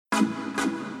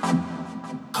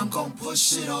gon'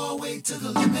 push it all the way to the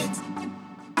limit.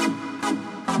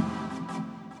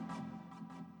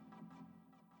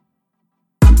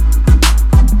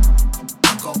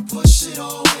 I'm gon' push it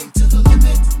all the way to the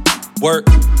limit. Work,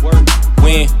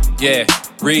 win, yeah,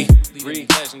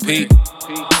 repeat.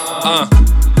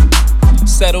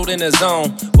 Settled in the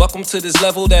zone. Welcome to this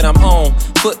level that I'm on.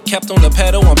 Foot kept on the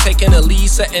pedal, I'm taking the lead,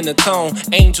 setting the tone.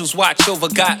 Angels watch over,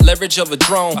 got leverage of a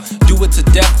drone. Do it to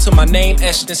death to my name,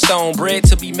 etched in stone. Bread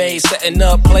to be made, setting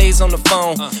up plays on the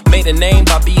phone. Made a name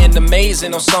by being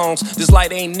amazing on songs. This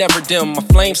light ain't never dim, my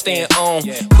flame staying on.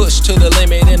 Push to the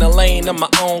limit in a lane of my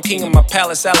own. King of my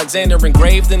palace, Alexander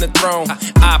engraved in the throne.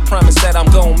 I promise that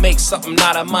I'm gon' make something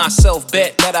out of myself.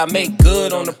 Bet that I make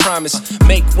good on the promise.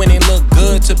 Make winning look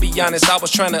good, to be honest. I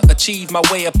was trying to achieve my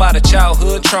way up out of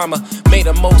childhood trauma. May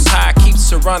the Most High keep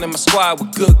surrounding my squad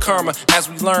with good karma as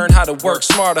we learn how to work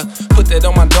smarter. Put that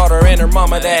on my daughter and her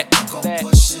mama. That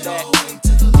push it all the way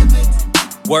to the limit.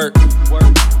 Work,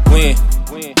 win,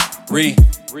 repeat.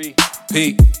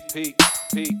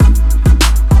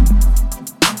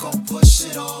 I'm gon' push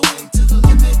it all the way to the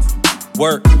limit.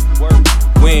 Work,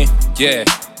 win, yeah,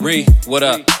 what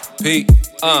up, Pete,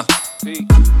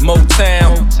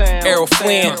 Motown, Errol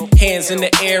Flynn, hands in the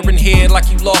air and head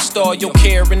like you lost all your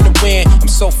care in the wind. I'm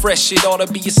so fresh, it ought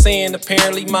to be a sin.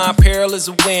 Apparently my apparel is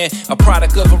a win. A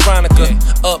product of Veronica,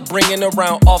 upbringing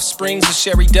around offsprings of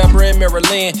Sherry, Deborah, and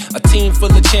Marilyn. A team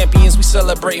full of champions, we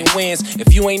celebrating wins.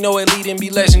 If you ain't know it, lead and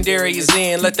be legendary is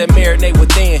in. Let that marinate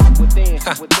within.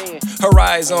 Her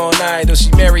eyes on idol, she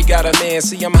married, got a man.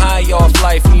 See, I'm high off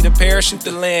life, need a parachute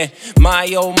to land. My,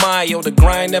 oh, the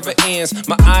grind never ends.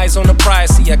 My eyes on the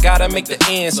prize, see, I gotta make the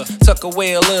ends. Tuck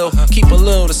away a little, keep a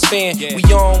little to spend. We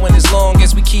on when as long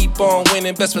as we keep on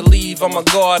winning. Best believe I'ma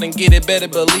guard and get it, better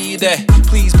believe that.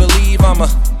 Please believe I'ma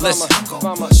listen. I'm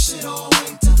gon' push it all the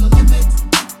way to the limit.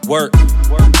 Work,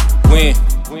 win,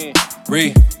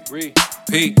 repeat.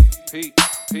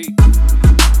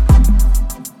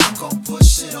 I'm gon'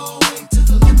 push it all the way to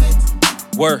the limit.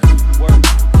 Work,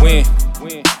 win,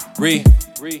 repeat.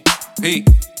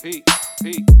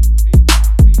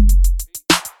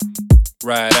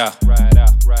 Ride out.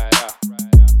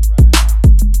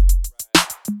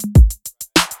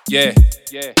 Yeah.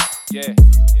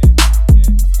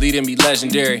 Lead and be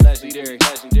legendary.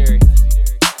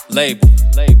 Label.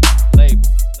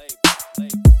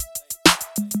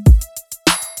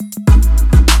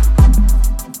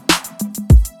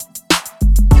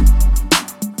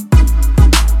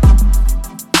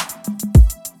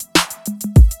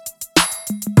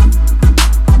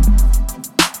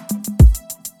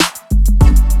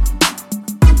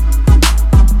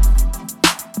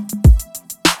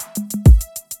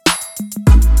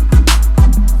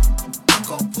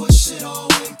 Push it all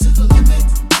the way to the limit.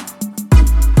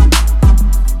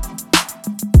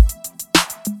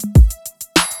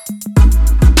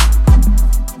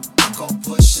 I'm gon'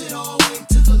 push it all the way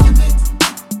to the limit.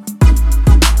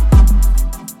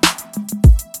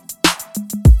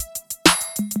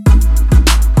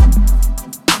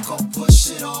 I'm gon' push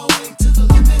it all the way to the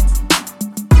limit.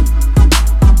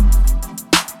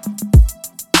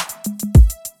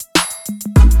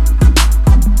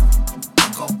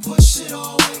 I'm gon' push it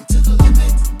all